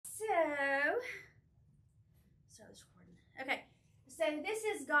So this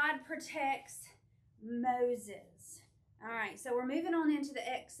is God protects Moses. All right, so we're moving on into the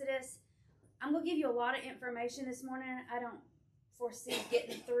Exodus. I'm going to give you a lot of information this morning. I don't foresee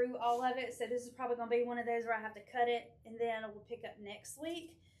getting through all of it, so this is probably going to be one of those where I have to cut it, and then we'll pick up next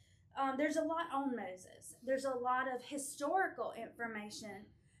week. There's a lot on Moses. There's a lot of historical information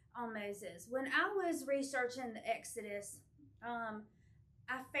on Moses. When I was researching the Exodus,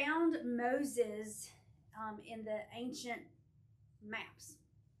 I found Moses in the ancient maps.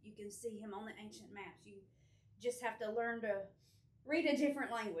 You can see him on the ancient maps. You just have to learn to read a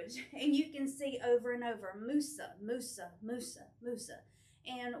different language, and you can see over and over Musa, Musa, Musa, Musa.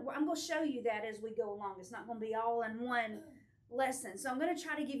 And I'm going to show you that as we go along. It's not going to be all in one lesson. So I'm going to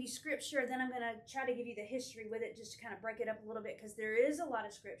try to give you scripture, then I'm going to try to give you the history with it, just to kind of break it up a little bit, because there is a lot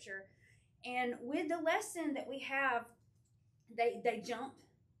of scripture. And with the lesson that we have, they jump.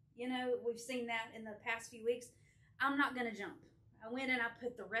 You know, we've seen that in the past few weeks. I'm not going to jump. I went and I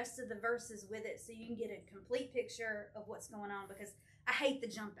put the rest of the verses with it so you can get a complete picture of what's going on, because I hate the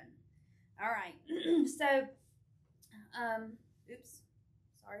jumping. All right. So,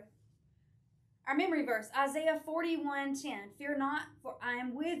 sorry. Our memory verse, Isaiah 41:10. Fear not, for I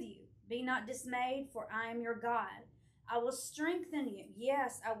am with you. Be not dismayed, for I am your God. I will strengthen you.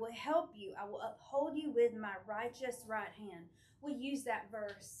 Yes, I will help you. I will uphold you with my righteous right hand. We use that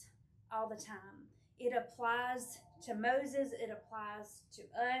verse all the time. It applies to Moses. It applies to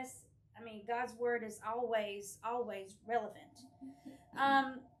us. I mean, God's word is always relevant.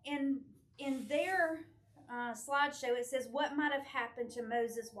 In their slideshow, it says, what might have happened to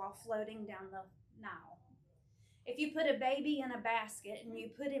Moses while floating down the Nile? If you put a baby in a basket and you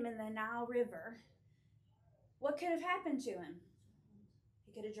put him in the Nile River, what could have happened to him?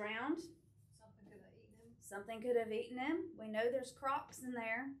 He could have drowned. Something could have eaten him. Something could have eaten him. We know there's crocs in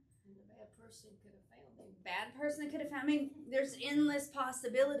there. And the bad person could have found him. Bad person could have found. I mean, there's endless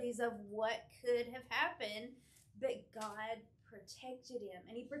possibilities of what could have happened, but God protected him,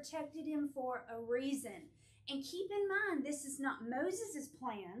 and he protected him for a reason. And keep in mind, this is not Moses'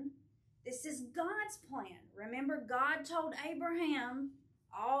 plan. This is God's plan. Remember, God told Abraham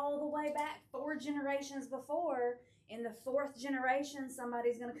all the way back 4 generations before, in the 4th generation,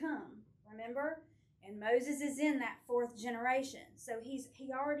 somebody's going to come. Remember? And Moses is in that 4th generation. So he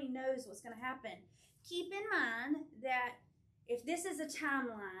already knows what's going to happen. Keep in mind that if this is a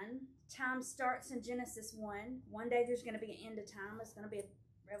timeline, time starts in Genesis 1. One day there's going to be an end of time. It's going to be a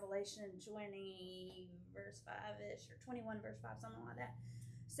Revelation 20 verse 5-ish, or 21 verse 5, something like that.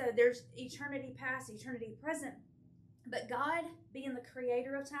 So there's eternity past, eternity present. But God, being the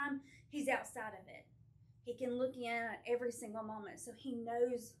creator of time, he's outside of it. He can look in at every single moment, so he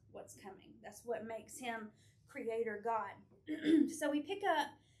knows what's coming. That's what makes him creator God. So we pick up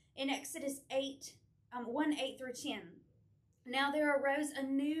in Exodus 1:8 through 10. Now there arose a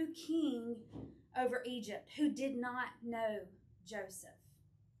new king over Egypt who did not know Joseph.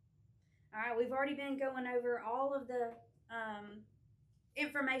 All right, we've already been going over all of the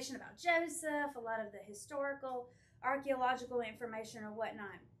information about Joseph, a lot of the historical, archaeological information or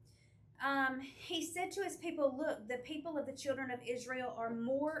whatnot. He said to his people, look, the people of the children of Israel are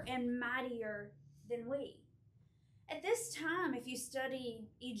more and mightier than we. At this time, if you study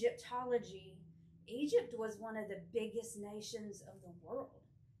Egyptology, Egypt was one of the biggest nations of the world.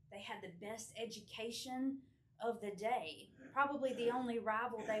 They had the best education of the day. Probably the only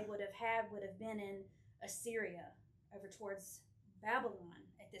rival they would have had would have been in Assyria, over towards Babylon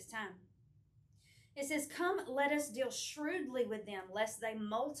at this time. It says, come, let us deal shrewdly with them, lest they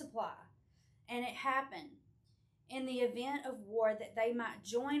multiply. And it happened in the event of war that they might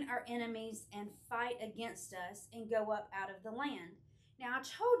join our enemies and fight against us and go up out of the land. Now, I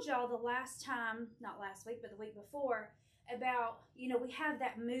told y'all the last time, not last week, but the week before, about, we have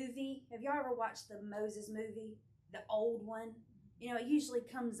that movie. Have y'all ever watched the Moses movie, the old one? It usually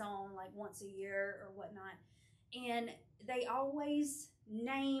comes on like once a year or whatnot. And they always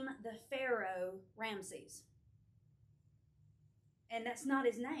name the Pharaoh Ramses. And that's not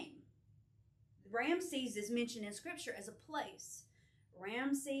his name. Ramses is mentioned in Scripture as a place.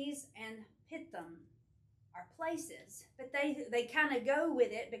 Ramses and Pithom are places. But they kind of go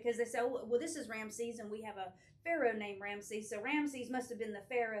with it because they say, oh, well, this is Ramses and we have a Pharaoh named Ramses. So Ramses must have been the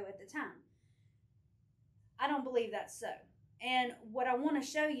Pharaoh at the time. I don't believe that's so. And what I want to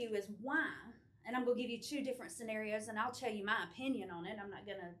show you is why. And I'm going to give you 2 different scenarios, and I'll tell you my opinion on it. I'm not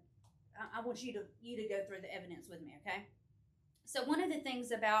going to, I want you to go through the evidence with me, okay? So one of the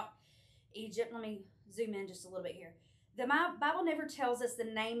things about Egypt, let me zoom in just a little bit here. The Bible never tells us the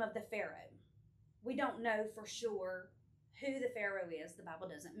name of the Pharaoh. We don't know for sure who the Pharaoh is. The Bible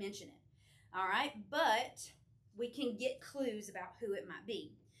doesn't mention it. All right, but we can get clues about who it might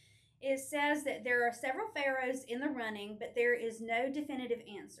be. It says that there are several pharaohs in the running, but there is no definitive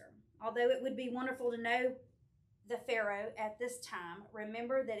answer. Although it would be wonderful to know the pharaoh at this time,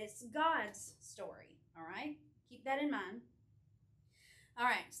 remember that it's God's story. All right? Keep that in mind. All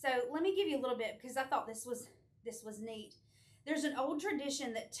right, so let me give you a little bit because I thought this was neat. There's an old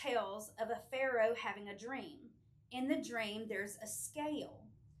tradition that tells of a pharaoh having a dream. In the dream, there's a scale.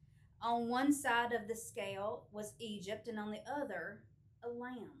 On one side of the scale was Egypt, and on the other, a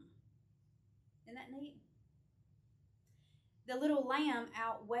lamb. Isn't that neat? The little lamb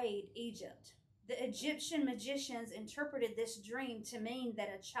outweighed Egypt. The Egyptian magicians interpreted this dream to mean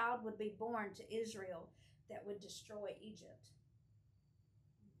that a child would be born to Israel that would destroy Egypt.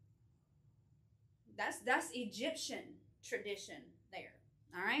 That's Egyptian tradition there.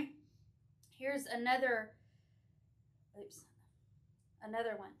 All right? Here's another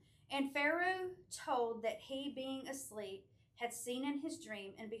one. And Pharaoh told that he, being asleep, had seen in his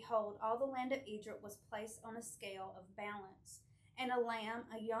dream, and behold, all the land of Egypt was placed on a scale of balance. And a lamb,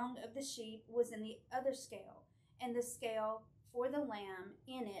 a young of the sheep, was in the other scale, and the scale for the lamb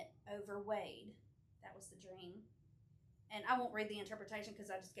in it overweighed. That was the dream. And I won't read the interpretation because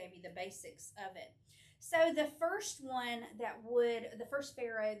I just gave you the basics of it. So the first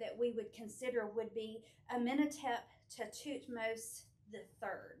pharaoh that we would consider would be Amenhotep to Thutmose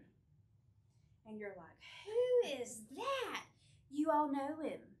III. And you're like, who is that? You all know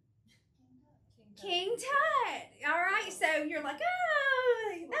him. King Tut. All right, so you're like,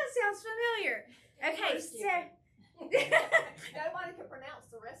 oh, that sounds familiar. Okay, so nobody can pronounce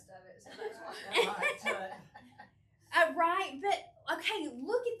the rest of it. So that's why. Right, but okay,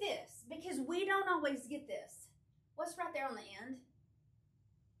 look at this because we don't always get this. What's right there on the end?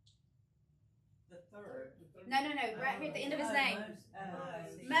 The third. No, right here at the end of his name.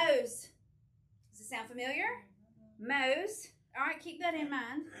 Mose. Does it sound familiar? Mose. All right, keep that in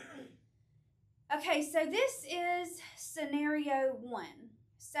mind. Okay, so this is scenario 1.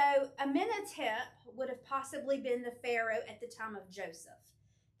 So Amenhotep would have possibly been the pharaoh at the time of Joseph.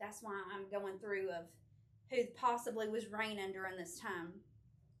 That's why I'm going through of who possibly was reigning during this time.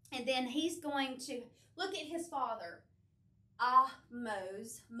 And then he's going to look at his father,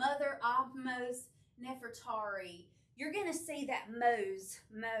 Ahmose, mother Ahmose Nefertari. You're going to see that Mose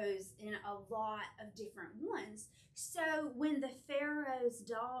in a lot of different ones. So when the pharaoh's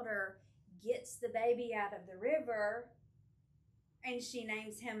daughter gets the baby out of the river and she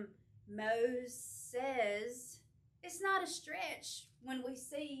names him Moses, it's not a stretch when we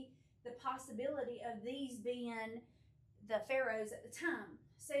see the possibility of these being the pharaohs at the time.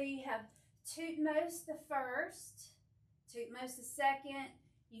 So you have Thutmose the first, Thutmose the second.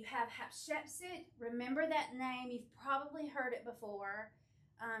 You have Hatshepsut. Remember that name. You've probably heard it before.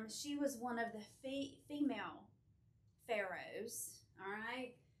 She was one of the female pharaohs. All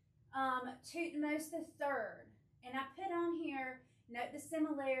right. Thutmose the third. And I put on here, note the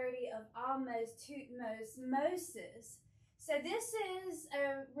similarity of Ahmose, Thutmose, Moses. So this is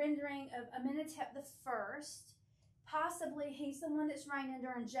a rendering of Amenhotep the first. Possibly he's the one that's reigning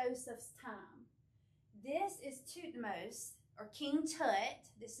during Joseph's time. This is Thutmose, or King Tut.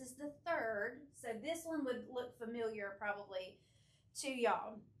 This is the third. So this one would look familiar probably to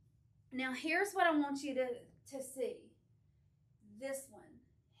y'all. Now here's what I want you to see. This one.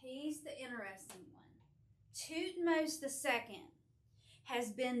 He's the interesting one. Thutmose the second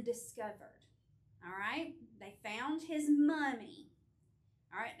has been discovered. All right? They found his mummy.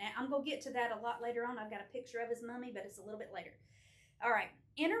 All right, now I'm going to get to that a lot later on. I've got a picture of his mummy, but it's a little bit later. All right,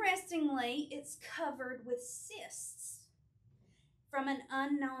 interestingly, it's covered with cysts from an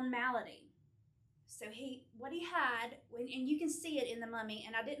unknown malady. So what he had, and you can see it in the mummy,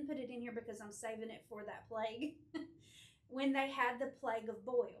 and I didn't put it in here because I'm saving it for that plague. When they had the plague of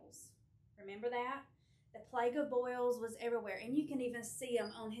boils. Remember that? The plague of boils was everywhere, and you can even see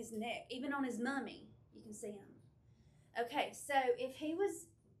them on his neck, even on his mummy, you can see them. Okay, so if he was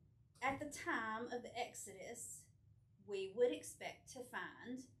at the time of the Exodus, we would expect to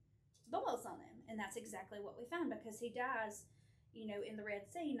find boils on him. And that's exactly what we found because he dies, in the Red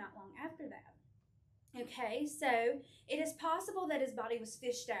Sea not long after that. Okay, so it is possible that his body was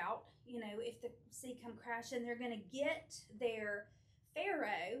fished out. If the sea come crashing, they're going to get their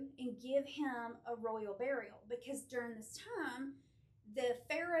pharaoh and give him a royal burial because during this time, the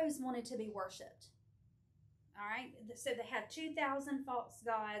pharaohs wanted to be worshipped. All right, so they have 2,000 false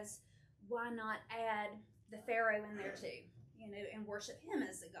gods. Why not add the pharaoh in there too, and worship him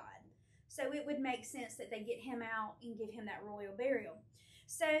as a god? So it would make sense that they get him out and give him that royal burial.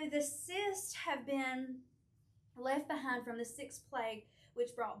 So the cysts have been left behind from the sixth plague,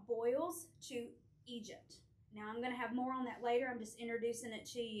 which brought boils to Egypt. Now, I'm going to have more on that later. I'm just introducing it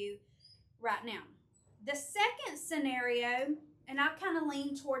to you right now. The second scenario, and I kind of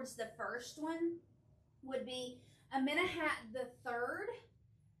lean towards the first one, would be Amenemhat the third.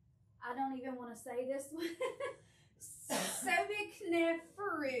 I don't even want to say this one.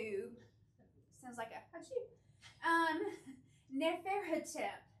 Sobekneferu. Sounds like a hachu.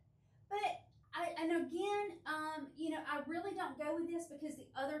 Neferhotep. But and again, I really don't go with this because the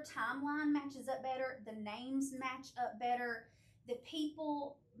other timeline matches up better. The names match up better. The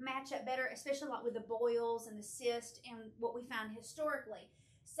people match up better, especially like with the boils and the cyst and what we find historically.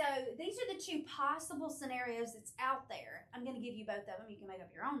 So these are the two possible scenarios that's out there. I'm going to give you both of them. You can make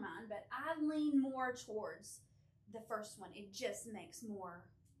up your own mind, but I lean more towards the first one. It just makes more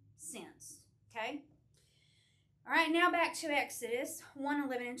sense. Okay? All right, now back to Exodus 1,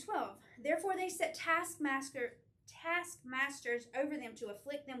 11, and 12. Therefore they set taskmasters over them to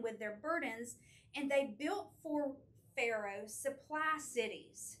afflict them with their burdens, and they built for Pharaoh supply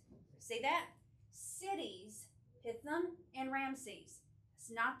cities. See that? Cities, Pithom and Ramses.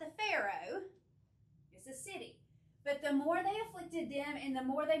 It's not the Pharaoh, it's a city. But the more they afflicted them, and the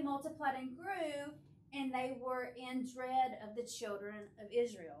more they multiplied and grew, and they were in dread of the children of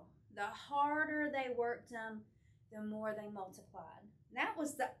Israel. The harder they worked them, the more they multiplied. That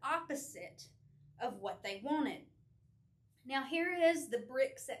was the opposite of what they wanted. Now here is the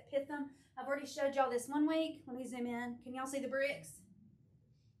bricks at Pithom. I've already showed y'all this one week. Let me zoom in. Can y'all see the bricks?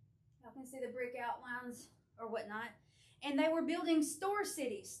 Y'all can see the brick outlines or whatnot. And they were building store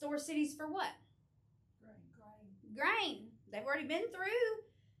cities. Store cities for what? Grain. They've already been through,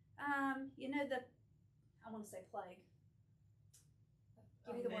 I want to say plague.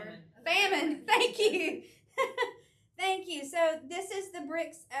 Give me the word. Famine. Thank you. Thank you. So this is the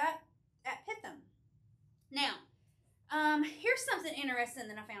bricks at Pithom. Now, here's something interesting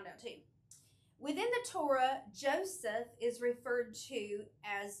that I found out too. Within the Torah, Joseph is referred to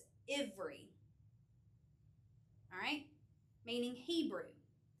as Ivri. All right? Meaning Hebrew.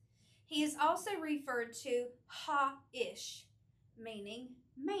 He is also referred to Ha-ish, meaning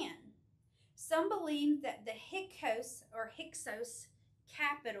man. Some believe that the Hyksos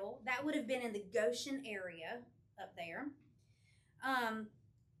capital, that would have been in the Goshen area up there.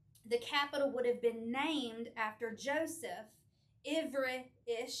 The capital would have been named after Joseph,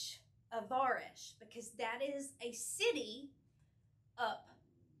 Ivri-ish Avarish, because that is a city up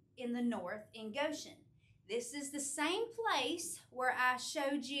in the north in Goshen. This is the same place where I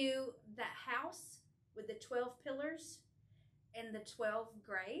showed you that house with the 12 pillars and the 12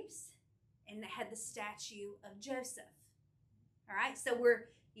 graves, and that had the statue of Joseph. All right, so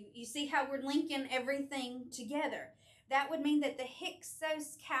you see how we're linking everything together. That would mean that the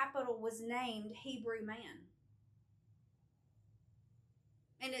Hyksos capital was named Hebrew man.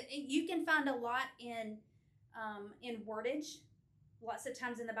 And you can find a lot in wordage. Lots of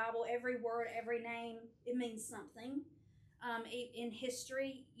times in the Bible, every word, every name, it means something. In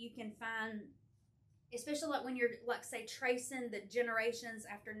history, you can find, especially like when you're, like, say, tracing the generations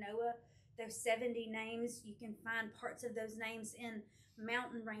after Noah, those 70 names, you can find parts of those names in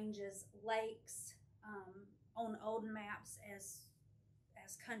mountain ranges, lakes, on old maps as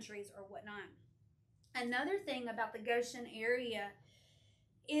countries or whatnot. Another thing about the Goshen area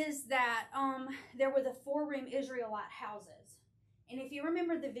is that there were the 4-room Israelite houses. And if you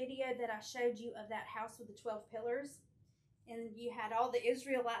remember the video that I showed you of that house with the 12 pillars, and you had all the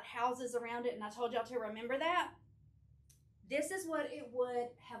Israelite houses around it, and I told y'all to remember that, this is what it would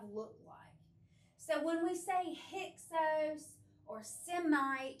have looked like. So when we say Hyksos or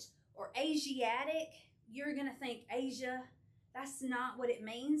Semite or Asiatic, you're going to think Asia. That's not what it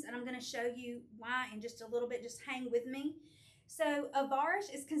means, and I'm going to show you why in just a little bit. Just hang with me. So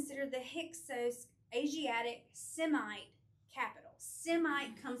Avarish is considered the Hyksos Asiatic Semite capital.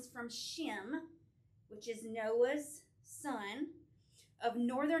 Semite comes from Shem, which is Noah's son, of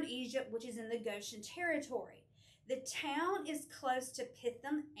northern Egypt, which is in the Goshen territory. The town is close to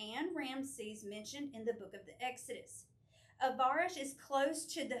Pithom and Ramses, mentioned in the book of the Exodus. Avarish is close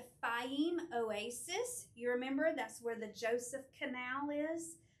to the Fayim Oasis. You remember that's where the Joseph Canal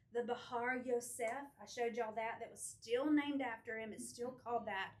is, the Bahar Yosef. I showed y'all that. That was still named after him. It's still called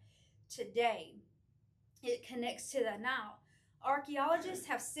that today. It connects to the Nile. Archaeologists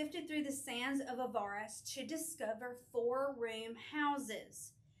have sifted through the sands of Avaris to discover 4-room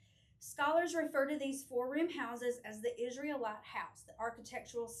houses. Scholars refer to these 4-room houses as the Israelite house. The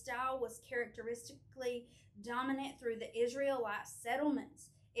architectural style was characteristically dominant through the Israelite settlements.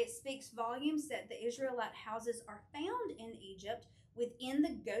 It speaks volumes that the Israelite houses are found in Egypt within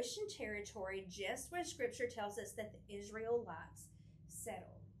the Goshen territory, just where Scripture tells us that the Israelites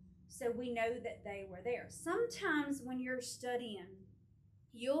settled. So we know that they were there. Sometimes when you're studying,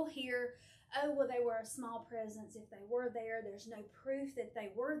 you'll hear, oh, well, they were a small presence. If they were there, there's no proof that they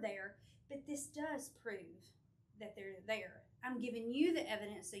were there. But this does prove that they're there. I'm giving you the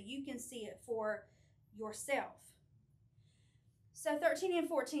evidence so you can see it for yourself. So 13 and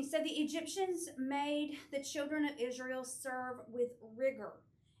 14. So the Egyptians made the children of Israel serve with rigor,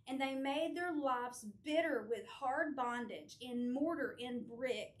 and they made their lives bitter with hard bondage, in mortar, in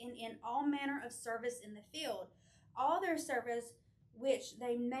brick, and in all manner of service in the field. All their service which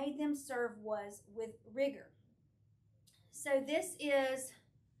they made them serve was with rigor. So this is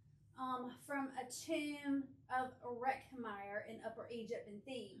from a tomb of Rekhmire in Upper Egypt in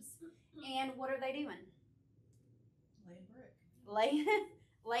Thebes. And what are they doing? Laying brick.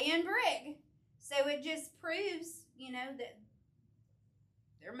 Laying brick. So it just proves, that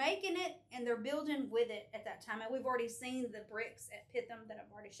they're making it and they're building with it at that time. And we've already seen the bricks at Pithom that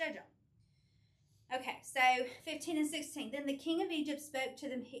I've already showed y'all. Okay, so 15 and 16. Then the king of Egypt spoke to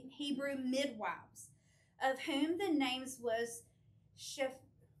the Hebrew midwives, of whom the names was Shiphrah,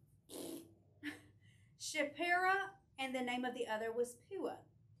 and the name of the other was Puah.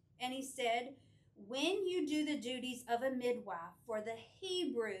 And he said, when you do the duties of a midwife for the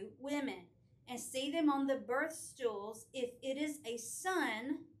Hebrew women and see them on the birth stools, if it is a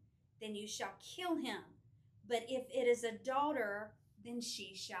son, then you shall kill him. But if it is a daughter, then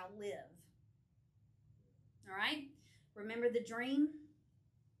she shall live. All right? Remember the dream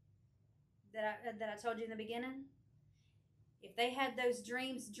that I told you in the beginning? If they had those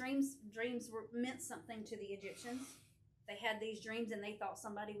dreams meant something to the Egyptians. They had these dreams and they thought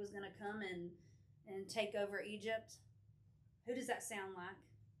somebody was going to come and take over Egypt. Who does that sound like?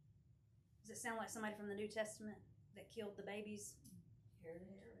 Does it sound like somebody from the New Testament that killed the babies? Herod.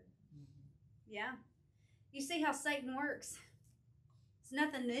 Yeah. You see how Satan works. It's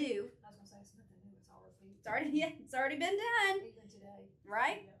nothing new. I was going to say, it's nothing new. It's all repeated. It's already been done. Even today.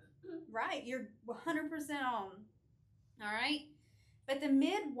 Right? Yeah. Right. You're 100% on. All right? But the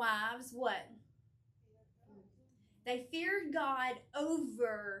midwives, what? They feared God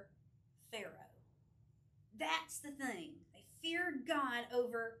over Pharaoh. That's the thing. They feared God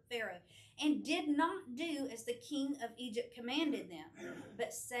over Pharaoh and did not do as the king of Egypt commanded them,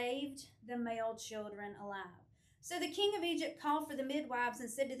 but saved the male children alive. So the king of Egypt called for the midwives and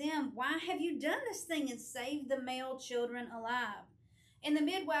said to them, why have you done this thing and saved the male children alive? And the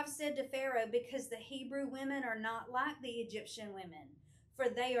midwives said to Pharaoh, because the Hebrew women are not like the Egyptian women, for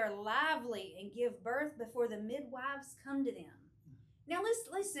they are lively and give birth before the midwives come to them. Now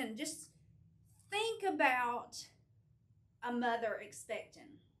listen, just think about a mother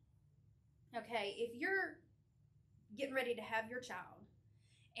expecting. Okay, if you're getting ready to have your child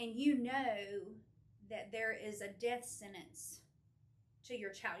and you know that there is a death sentence to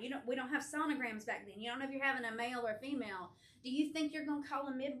your child. We don't have sonograms back then. You don't know if you're having a male or female. Do you think you're going to call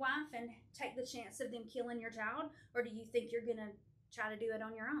a midwife and take the chance of them killing your child? Or do you think you're going to try to do it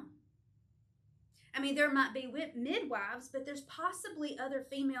on your own? I mean, there might be midwives, but there's possibly other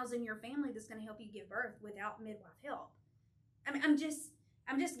females in your family that's going to help you give birth without midwife help. I mean, I'm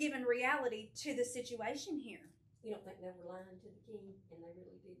just giving reality to the situation here. You don't think they were lying to the king and they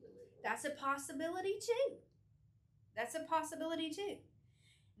really did deliver? That's a possibility too. That's a possibility too.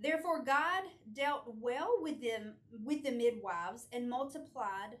 Therefore, God dealt well with them, with the midwives, and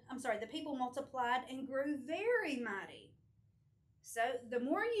the people multiplied and grew very mighty. So the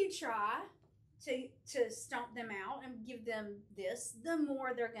more you try to stomp them out and give them this, the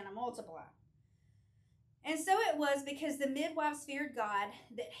more they're going to multiply. And so it was because the midwives feared God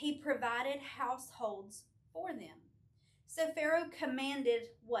that he provided households for them. So Pharaoh commanded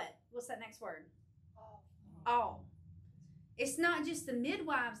what? What's that next word? All. It's not just the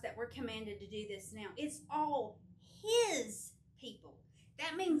midwives that were commanded to do this now. It's all his people.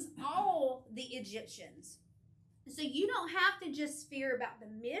 That means all the Egyptians. So you don't have to just fear about the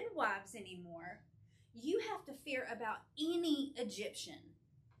midwives anymore. You have to fear about any Egyptian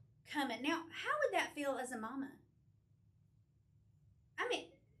coming. Now, how would that feel as a mama? I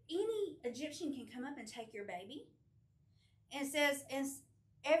mean, any Egyptian can come up and take your baby. And it says, and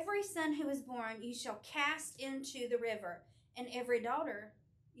every son who is born you shall cast into the river, and every daughter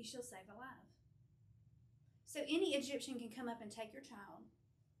you shall save alive. So any Egyptian can come up and take your child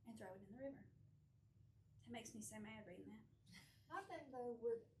and throw it in the river. That makes me so mad reading that. I think though,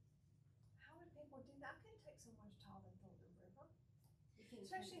 how would people do that? I couldn't take someone's child and throw it in the river,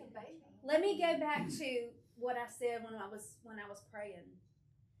 especially a baby. Let me go back to what I said when I was praying.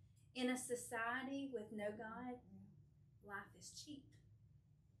 In a society with no God, life is cheap.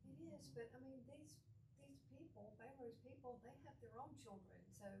 It is, but I mean, these people, Pharaoh's people, they have their own children.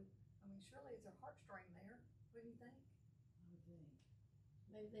 So mean, surely is their heartstring there? What do you think?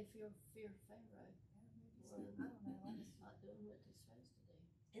 Maybe they fear Pharaoh. Yeah, maybe so. I don't know. I just, Not doing what they're supposed to do.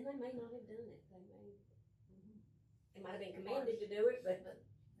 And they may not have done it. They might have been commanded to do it, but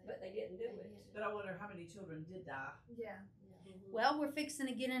they didn't do it. But I wonder how many children did die. yeah. Well, we're fixing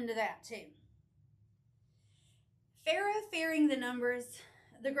to get into that too. Pharaoh, fearing the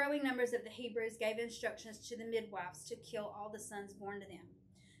growing numbers of the Hebrews, gave instructions to the midwives to kill all the sons born to them.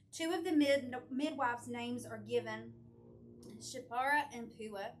 Two of the midwives' names are given, Shiphrah and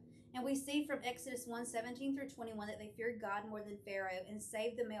Puah, and we see from Exodus 1:17 through 21 that they feared God more than Pharaoh and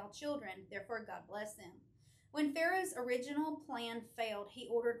saved the male children. Therefore, God blessed them. When Pharaoh's original plan failed, he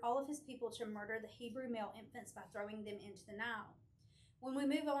ordered all of his people to murder the Hebrew male infants by throwing them into the Nile. When we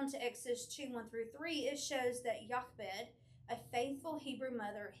move on to Exodus 2:1 through 3, it shows that Jochebed, a faithful Hebrew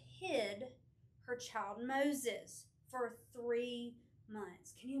mother, hid her child Moses for 3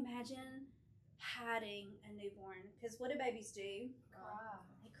 months. Can you imagine hiding a newborn? Because what do babies do?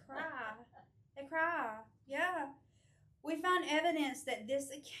 They cry. They cry. Yeah. We find evidence that this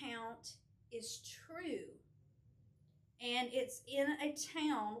account is true. And it's in a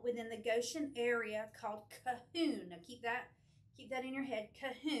town within the Goshen area called Cahoon. Now keep that in your head,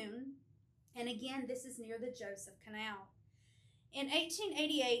 Cahoon. And again, this is near the Joseph Canal. In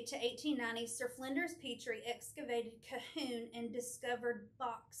 1888 to 1890, Sir Flinders Petrie excavated Cahoon and discovered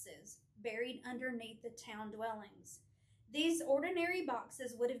boxes buried underneath the town dwellings. These ordinary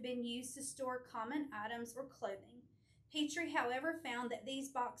boxes would have been used to store common items or clothing. Petrie, however, found that these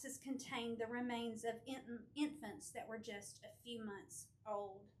boxes contained the remains of infants that were just a few months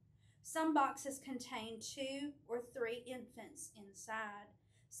old. Some boxes contained 2 or 3 infants inside.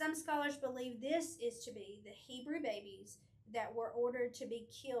 Some scholars believe this is to be the Hebrew babies that were ordered to be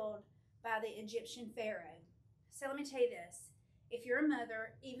killed by the Egyptian Pharaoh. So let me tell you this. If you're a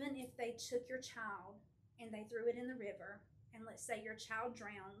mother, even if they took your child and they threw it in the river, and let's say your child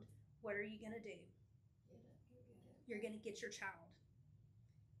drowned, what are you going to do? You're going to get your child.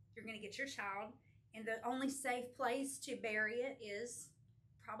 You're going to get your child, and the only safe place to bury it is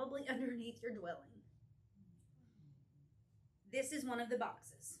probably underneath your dwelling. This is one of the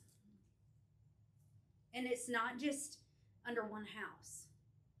boxes. And it's not just under one house.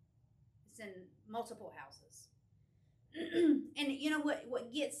 It's in multiple houses. And you know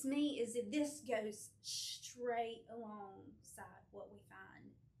what gets me is that this goes straight alongside what we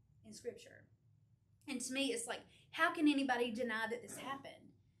find in Scripture. And to me, it's like, how can anybody deny that this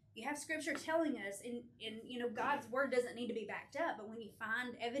happened? You have Scripture telling us, and you know, God's Word doesn't need to be backed up, but when you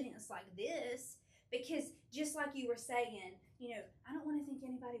find evidence like this, because just like you were saying, you know, I don't want to think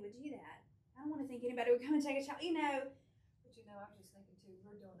anybody would do that. I don't want to think anybody would come and take a child, you know. But you know, I was just thinking too,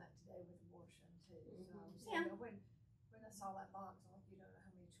 we're doing that today with abortion too. So I was Yeah. thinking, when I saw that box, I'm like, you don't know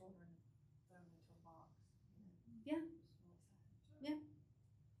how many children thrown into a box. Yeah. Yeah.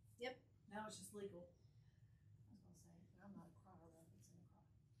 Yep. Now it's just legal. I was gonna say, I'm not a crier, but it's in a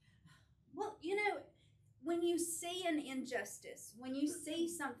cry. Well, you know, when you see an injustice, when you see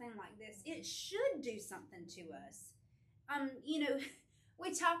something like this, it should do something to us. You know,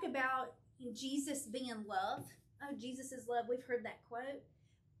 we talk about Jesus being love. Oh, Jesus is love. We've heard that quote.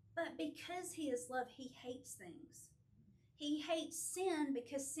 But because he is love, he hates things. He hates sin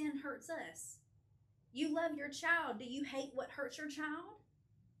because sin hurts us. You love your child. Do you hate what hurts your child?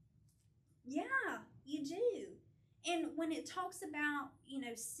 Yeah, you do. And when it talks about, you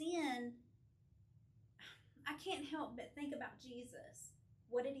know, sin, I can't help but think about Jesus.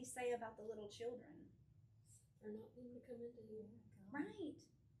 What did he say about the little children? They're not going to come into you.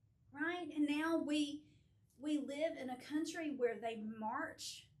 Right. And now we live in a country where they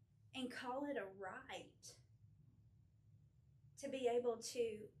march and call it a right to be able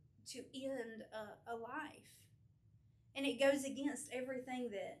to end a life. And it goes against everything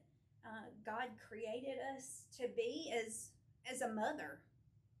that God created us to be as a mother.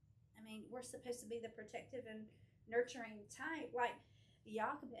 I mean, we're supposed to be the protective and nurturing type. Like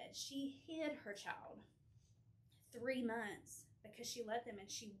Jochebed, she hid her child 3 months because she loved him and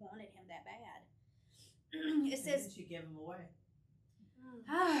she wanted him that bad. It And says, then she gave him away.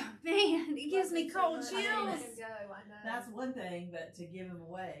 oh man, it gives me cold I let chills. him go, I know. That's one thing, but to give him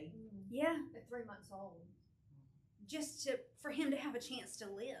away. Yeah, At 3 months old. just for him to have a chance to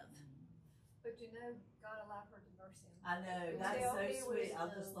live. But you know, God allowed her to nurse him. I know, that's Until so he sweet. I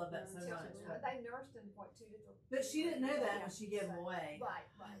was, just love that so Until- much. They nursed him, what, 2 to 3? But she didn't know that when she gave him away. Right.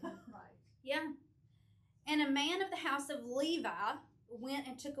 Yeah. And a man of the house of Levi went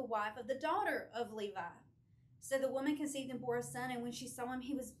and took a wife of the daughter of Levi. So the woman conceived and bore a son, and when she saw him,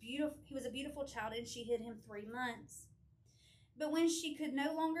 he was beautiful. He was a beautiful child, and she hid him 3 months. But when she could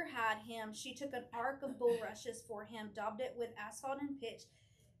no longer hide him, she took an ark of bulrushes for him, daubed it with asphalt and pitch,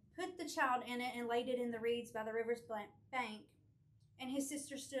 put the child in it, and laid it in the reeds by the river's bank. And his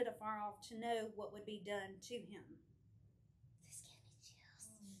sister stood afar off to know what would be done to him. This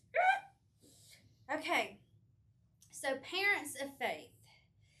gives me chills. Okay, so parents of faith.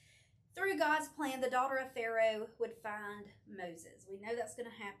 Through God's plan, the daughter of Pharaoh would find Moses. We know that's going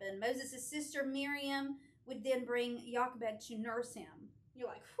to happen. Moses' sister Miriam would then bring Jochebed to nurse him. You're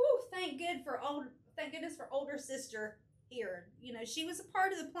like, whew, thank goodness for older sister here. You know, she was a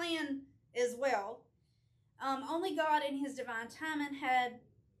part of the plan as well. Only God in his divine timing had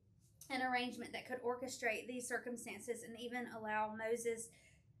an arrangement that could orchestrate these circumstances and even allow Moses'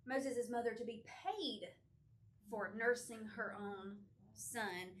 mother to be paid for nursing her own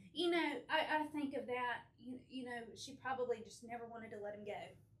son. You know, I think of that, you know, she probably just never wanted to let him go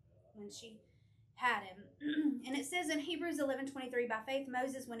when she had him. And it says in Hebrews 11:23, by faith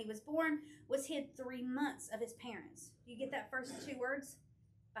Moses, when he was born, was hid 3 months of his parents. You get that first 2 words?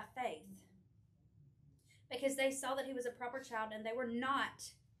 By faith. Because they saw that he was a proper child and they were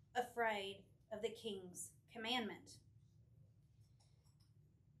not afraid of the king's commandment.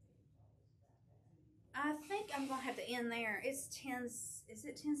 I think I'm going to have to end there. It's 10, is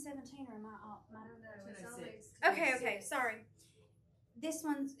it 10:17 or am I off? I don't know, it's 10:06. always Okay, sorry. This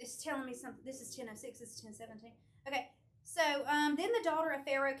one is telling me something. This is 10:06, this is 10:17. Okay, so then the daughter of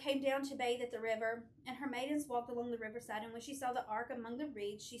Pharaoh came down to bathe at the river, and her maidens walked along the riverside, and when she saw the ark among the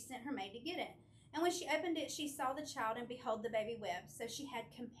reeds, she sent her maid to get it. And when she opened it, she saw the child, and behold, the baby wept. So she had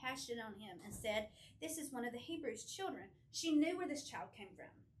compassion on him and said, this is one of the Hebrews' children. She knew where this child came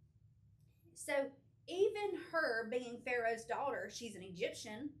from. So even her being Pharaoh's daughter, she's an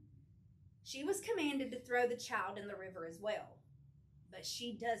Egyptian, she was commanded to throw the child in the river as well. But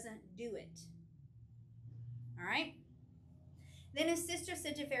she doesn't do it. All right? Then his sister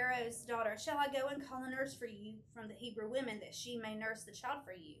said to Pharaoh's daughter, shall I go and call a nurse for you from the Hebrew women, that she may nurse the child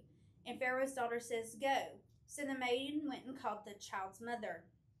for you? And Pharaoh's daughter says, go. So the maiden went and called the child's mother.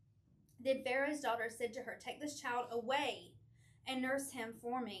 Then Pharaoh's daughter said to her, take this child away and nurse him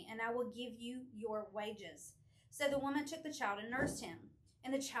for me, and I will give you your wages. So the woman took the child and nursed him.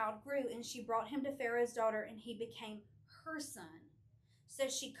 And the child grew, and she brought him to Pharaoh's daughter, and he became her son. So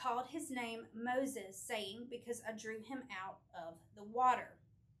she called his name Moses, saying, because I drew him out of the water.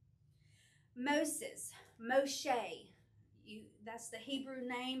 Moses, Moshe, that's the Hebrew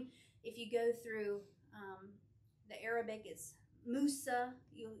name. If you go through the Arabic, it's Musa.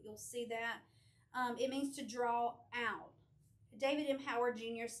 You'll see that. It means to draw out. David M. Howard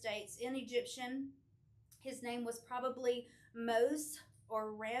Jr. states, in Egyptian, his name was probably Mos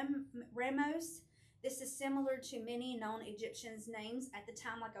or Ramos. This is similar to many known Egyptians' names at the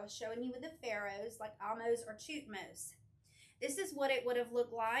time, like I was showing you with the pharaohs, like Ahmose or Thutmose. This is what it would have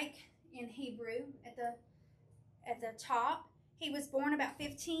looked like in Hebrew at the top. He was born about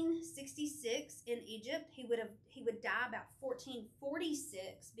 1566 in Egypt. He would die about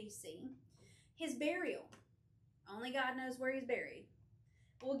 1446 BC. His burial, only God knows where he's buried.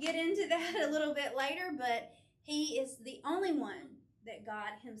 We'll get into that a little bit later, but he is the only one that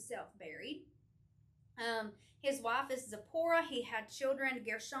God himself buried. His wife is Zipporah. He had children,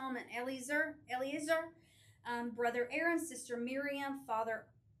 Gershom and Eliezer. Brother Aaron, sister Miriam, father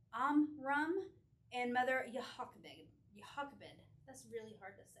Amram, and mother Jochebed. That's really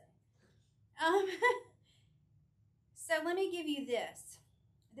hard to say. So let me give you this.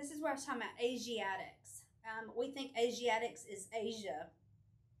 This is where I was talking about Asiatics. We think Asiatics is Asia,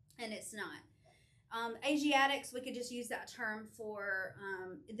 and it's not. Asiatics, we could just use that term for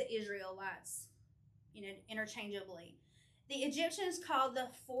the Israelites, interchangeably. The Egyptians called the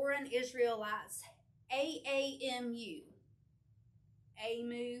foreign Israelites Aamu.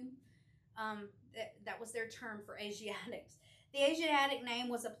 That was their term for Asiatics. The Asiatic name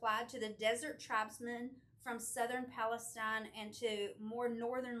was applied to the desert tribesmen from southern Palestine and to more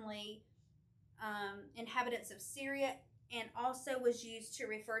northernly inhabitants of Syria, and also was used to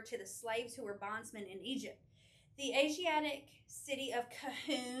refer to the slaves who were bondsmen in Egypt. The Asiatic city of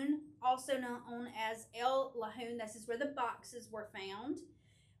Kahun, also known as El Lahun, this is where the boxes were found,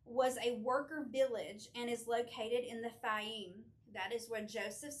 was a worker village and is located in the Fayum. That is where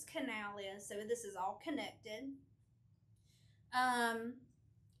Joseph's canal is, so this is all connected.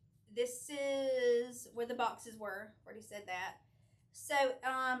 This is where the boxes were. Already said that. So,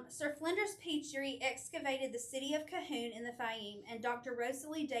 Sir Flinders Petrie excavated the city of Kahun in the Fayum, and Dr.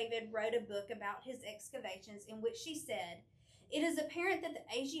 Rosalie David wrote a book about his excavations in which she said, it is apparent that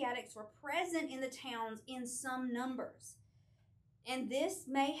the Asiatics were present in the towns in some numbers, and this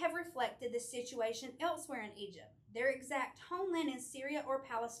may have reflected the situation elsewhere in Egypt. Their exact homeland in Syria or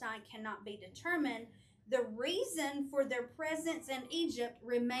Palestine cannot be determined. The reason for their presence in Egypt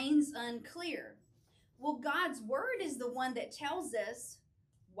remains unclear. Well, God's word is the one that tells us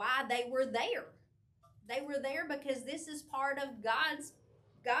why they were there. They were there because this is part of God's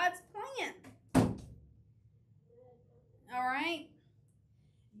plan. All right.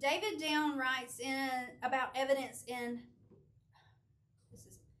 David Down writes about evidence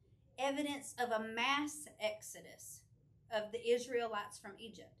of a mass exodus of the Israelites from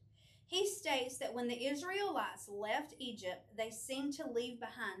Egypt. He states that when the Israelites left Egypt, they seemed to leave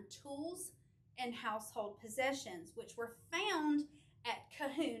behind tools and household possessions, which were found at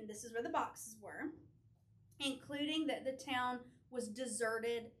Kahun. This is where the boxes were, including that the town was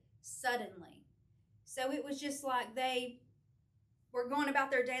deserted suddenly. So it was just like they were going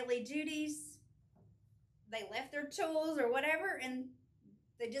about their daily duties. They left their tools or whatever, and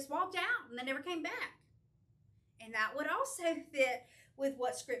they just walked out, and they never came back. And that would also fit with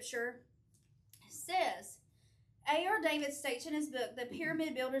what Scripture says. A.R. David states in his book, The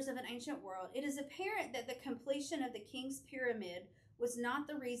Pyramid Builders of an Ancient World, it is apparent that the completion of the King's Pyramid was not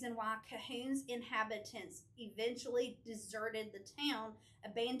the reason why Kahun's inhabitants eventually deserted the town,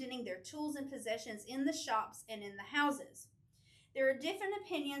 abandoning their tools and possessions in the shops and in the houses. There are different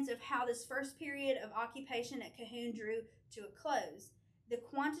opinions of how this first period of occupation at Kahun drew to a close. The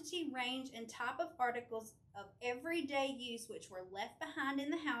quantity, range, and type of articles of everyday use which were left behind in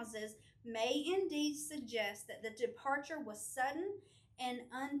the houses may indeed suggest that the departure was sudden and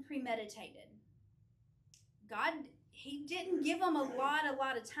unpremeditated. God, he didn't give them a lot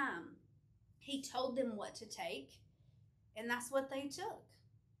of time. He told them what to take, and that's what they took.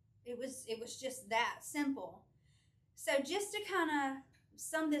 It was just that simple. So just to kind of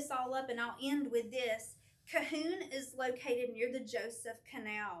sum this all up, and I'll end with this, Kahun is located near the Joseph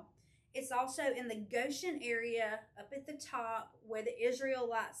Canal. It's also in the Goshen area up at the top where the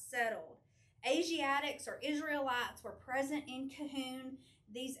Israelites settled. Asiatics or Israelites were present in Kahun.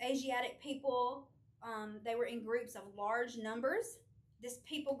 These Asiatic people, they were in groups of large numbers. This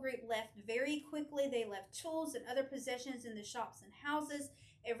people group left very quickly. They left tools and other possessions in the shops and houses.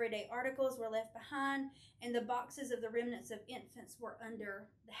 Everyday articles were left behind, and the boxes of the remnants of infants were under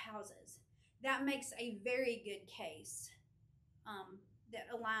the houses. That makes a very good case that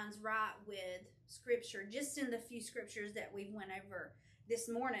aligns right with Scripture, just in the few scriptures that we went over this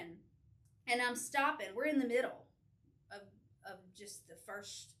morning. And I'm stopping. We're in the middle of just the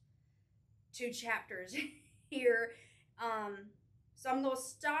first 2 chapters here. So I'm going to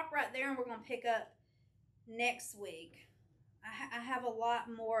stop right there, and we're going to pick up next week. I have a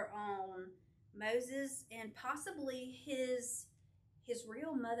lot more on Moses and possibly his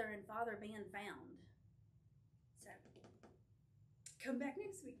real mother and father being found. So come back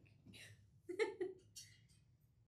next week.